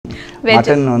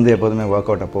Mutton வந்து எப்போதுமே work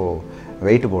out அப்போ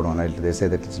weight போடும். They say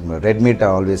that red meat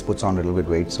always puts on a little bit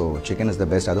weight, so chicken is the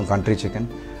best. அதுவும் country chicken,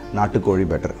 நாட்டுக்கோழி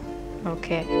better.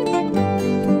 Okay.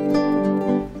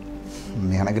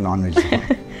 எனக்கு non-veg.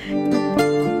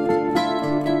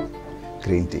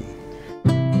 Green tea.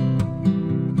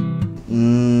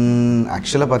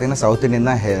 Actually பார்த்தீங்கன்னா South Indian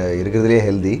தான் இருக்கிறதுலே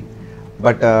healthy,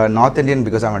 but North Indian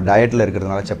because I'm a dietல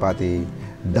இருக்கிறதுனால chapati,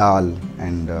 dal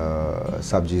and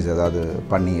sabjis ஏதாவது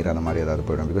பன்னீர் அந்த மாதிரி ஏதாவது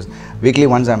போய்டும். because weekly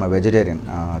once I'm a vegetarian.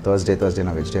 Thursday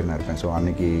நான் வெஜிடேரியனாக இருப்பேன். ஸோ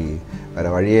அன்றைக்கி வேறு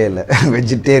வழியே இல்லை,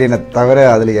 வெஜிடேரியனை தவிர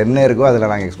அதில் என்ன இருக்கோ அதில்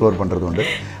நாங்கள் எக்ஸ்ப்ளோர் பண்ணுறது உண்டு.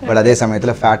 பட் அதே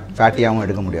சமயத்தில் ஃபேட்டியாகவும்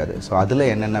எடுக்க முடியாது. ஸோ அதில்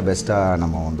என்னென்ன பெஸ்ட்டாக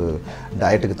நம்ம வந்து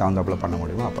டயட்டுக்கு தகுந்தாப்பில் பண்ண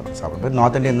முடியுமோ அப்போ சாப்பிடுவோம்.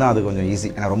 நார்த் இந்தியன் தான் அது கொஞ்சம்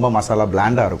ஈஸி, ஏன்னா ரொம்ப மசாலா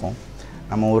பிளாண்டாக இருக்கும்.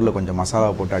 நம்ம ஊரில் கொஞ்சம்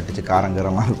மசாலா போட்டு அடித்து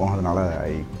காரங்கரமாக இருக்கும். அதனால்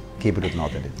I keep it with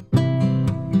north Indian.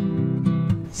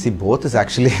 See, both is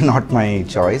actually not my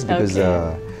choice because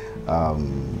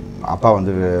Appa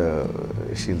vandu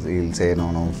he'll say no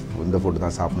இந்த food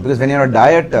தான் சாப்பிடணும். Because when you're on a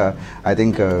diet, I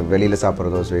think வெளியில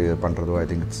சாப்பிட்றதோ பண்ணுறதோ I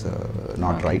think it's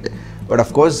not right. But of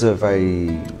course, if I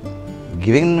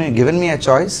given me a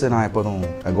choice, நான் எப்போதும்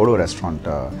I go to a restaurant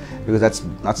because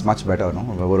that's much better.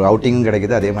 ஒரு அவுட்டிங்கும்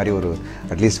கிடைக்குது, அதே மாதிரி ஒரு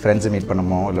at least ஃப்ரெண்ட்ஸை மீட்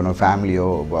பண்ணமோ இல்லைனா ஃபேமிலியோ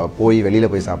போய்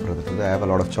வெளியில் போய் சாப்பிட்றதுக்கு I have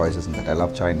a lot of choices in that. I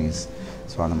love Chinese.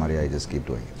 So அந்த மாதிரி I just keep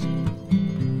doing it.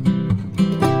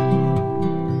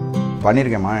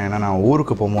 பண்ணியிருக்கேம்மா, ஏன்னா நான்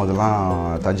ஊருக்கு போகும்போதெல்லாம்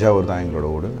தஞ்சாவூர் தான் எங்களோட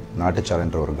ஊர்,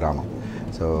 நாட்டுச்சாலைன்ற ஒரு கிராமம்.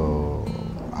 ஸோ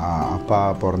அப்பா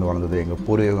பிறந்து வளர்ந்தது எங்கள்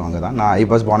பூர்வீகம் அங்கே தான். நான் I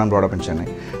was born and brought up in Chennai.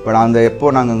 But அந்த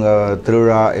எப்போது நாங்கள் இங்கே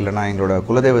திருவிழா இல்லைனா எங்களோட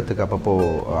குலதெய்வத்துக்கு அப்பப்போ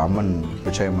அம்மன்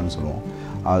பிச்சையம்மன் சொல்லுவோம்,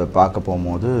 அதை பார்க்க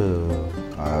போகும்போது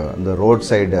இந்த ரோட்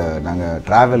சைடு நாங்கள்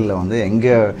ட்ராவலில் வந்து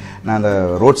எங்கே நான் அந்த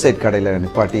ரோட் சைட் கடையில்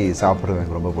நிப்பாட்டி சாப்பிட்றது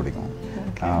எனக்கு ரொம்ப பிடிக்கும்.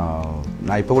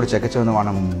 நான் இப்போ கூட செக்கச்சவந்த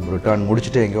வானம் ரிட்டர்ன்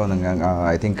முடிச்சுட்டு எங்கேயோ வந்துங்க,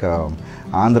 I think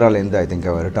ஆந்திராலேருந்து I think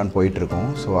return போயிட்டுருக்கோம்.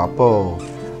 ஸோ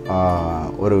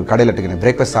அப்போது ஒரு கடையில் டக்குன்னு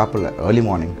பிரேக்ஃபாஸ்ட் சாப்பிடல, ஏர்லி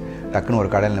மார்னிங் டக்குன்னு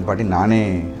ஒரு கடையில் நிப்பாட்டி நானே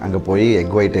அங்கே போய்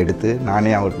எக் ஒயிட் எடுத்து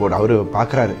நானே அவர் போட்டு அவர்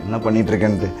பார்க்குறாரு என்ன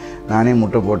பண்ணிகிட்ருக்கேன்ட்டு, நானே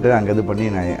முட்டை போட்டு அங்கே இது பண்ணி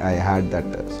ஐ had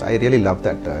that. So I really love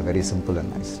that, very simple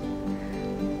and nice.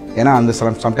 ஏன்னா அந்த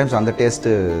சம்டைம்ஸ் அந்த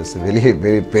டேஸ்ட்டு வெளியே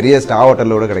பெரிய ஸ்டார்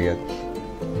ஹோட்டலோட கிடைக்காது.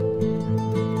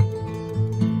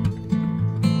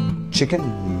 Chicken,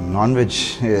 non-veg,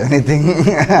 anything,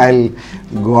 I'll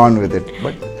go on with it.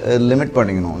 But limit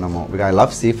பண்ணிக்கணும் நம்ம, because I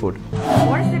love seafood.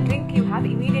 What is the drink you have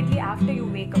immediately after you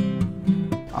wake up?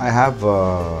 I have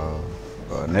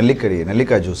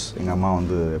நெல்லிக்காய் ஜூஸ். எங்கள் அம்மா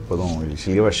வந்து எப்போதும்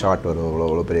she'll give a shot ஒரு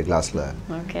அவ்வளோ பெரிய கிளாஸில்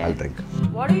I'll drink.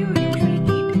 What do you usually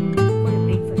eat for your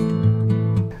breakfast?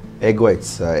 Egg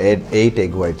whites, 8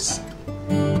 egg whites.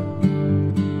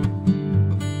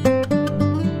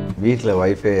 வீட்டில்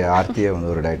ஒய்ஃபே ஆர்த்தியே வந்து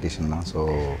ஒரு டயட்டிஷியன் தான். ஸோ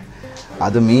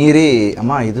அது மீறி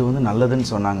அம்மா இது வந்து நல்லதுன்னு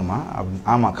சொன்னாங்கம்மா,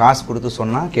 ஆமாம் காசு கொடுத்து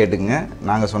சொன்னால் கேட்டுங்க,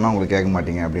 நாங்கள் சொன்னால் உங்களுக்கு கேட்க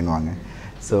மாட்டீங்க அப்படின்வாங்க.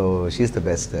 So she is the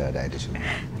best dietitian.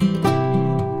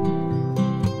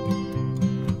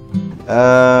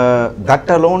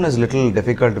 That alone is little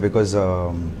difficult because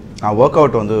நான் ஒர்க்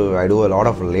அவுட் வந்து ஐ two a lot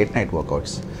of late night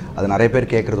workouts. அது நிறைய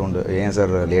பேர் கேட்குறது உண்டு, ஏன்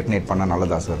சார் லேட் நைட் பண்ணால்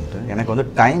நல்லதா சார்ன்ட்டு. எனக்கு வந்து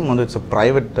டைம் வந்து it's a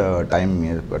private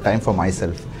time for my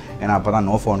self. ஏன்னா அப்போ தான்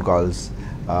நோ ஃபோன் கால்ஸ்,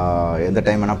 எந்த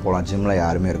டைம் வேணால் போகலாம், ஜிம்மில்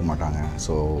யாருமே இருக்க மாட்டாங்க.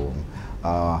 So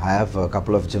I have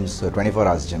couple of Cheems, 24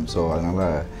 hours gym. So அதனால்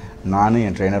நானும்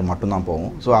என் ட்ரெயினர் மட்டும்தான்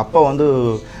போவோம். ஸோ அப்போ வந்து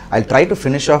I try to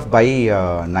finish of by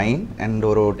 9 and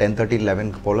ஒரு 10:30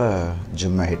 11 போல்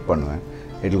ஜிம்மை ஹிட் பண்ணுவேன்.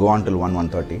 It will go on till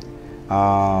 1:30.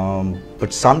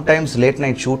 But sometimes late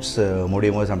night shoots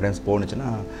முடியும் போது சம்டைம்ஸ் போணுச்சுன்னா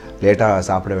லேட்டாக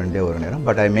சாப்பிட வேண்டிய ஒரு நேரம்.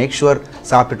 பட் ஐ மேக் ஷுவர்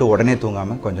சாப்பிட்டுட்டு உடனே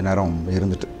தூங்காமல் கொஞ்சம் நேரம்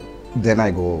இருந்துட்டு தென் ஐ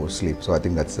கோ sleep. So I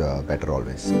think that's better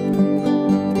always.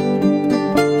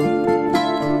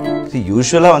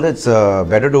 யூஸ்வலாக வந்து it's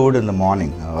better to it in the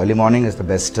morning. Early morning is the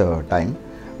best time.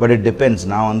 But it depends.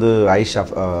 நான் வந்து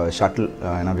ஷட்டில்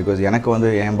ஏன்னா பிகாஸ் எனக்கு வந்து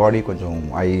என் பாடி கொஞ்சம்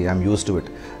ஐ ஆம் யூஸ் டு இட்.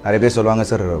 நிறைய பேர் சொல்லுவாங்க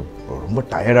சார் ரொம்ப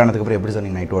டயர்டானதுக்கப்புறம் எப்படி சார்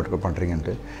நீங்கள் night work out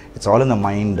பண்ணுறீங்கன்ட்டு. It's all in the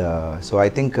mind. So I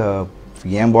think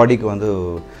என் பாடிக்கு வந்து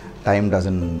டைம்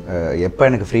டசன் எப்போ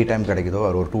எனக்கு ஃப்ரீ டைம் கிடைக்குதோ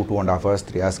ஒரு 2.5 hours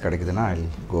 3 hours கிடைக்குதுன்னா ஐ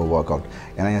கோ ஒர்க் அவுட்.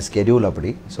 ஏன்னா என் ஸ்கெடியூல்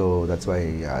அப்படி. So that's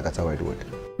how I do it.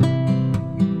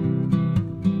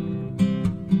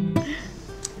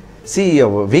 See,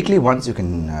 weekly once you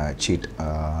can cheat.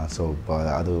 So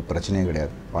அது பிரச்சனையே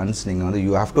கிடையாது. ஒன்ஸ் நீங்கள் வந்து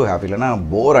யூ ஹேவ் டு ஹேவ், இல்லைனா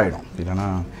போர் ஆகிடும், இல்லைனா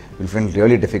will feel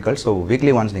really difficult. So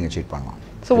weekly once நீங்கள் சீட் பண்ணலாம்.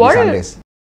 So what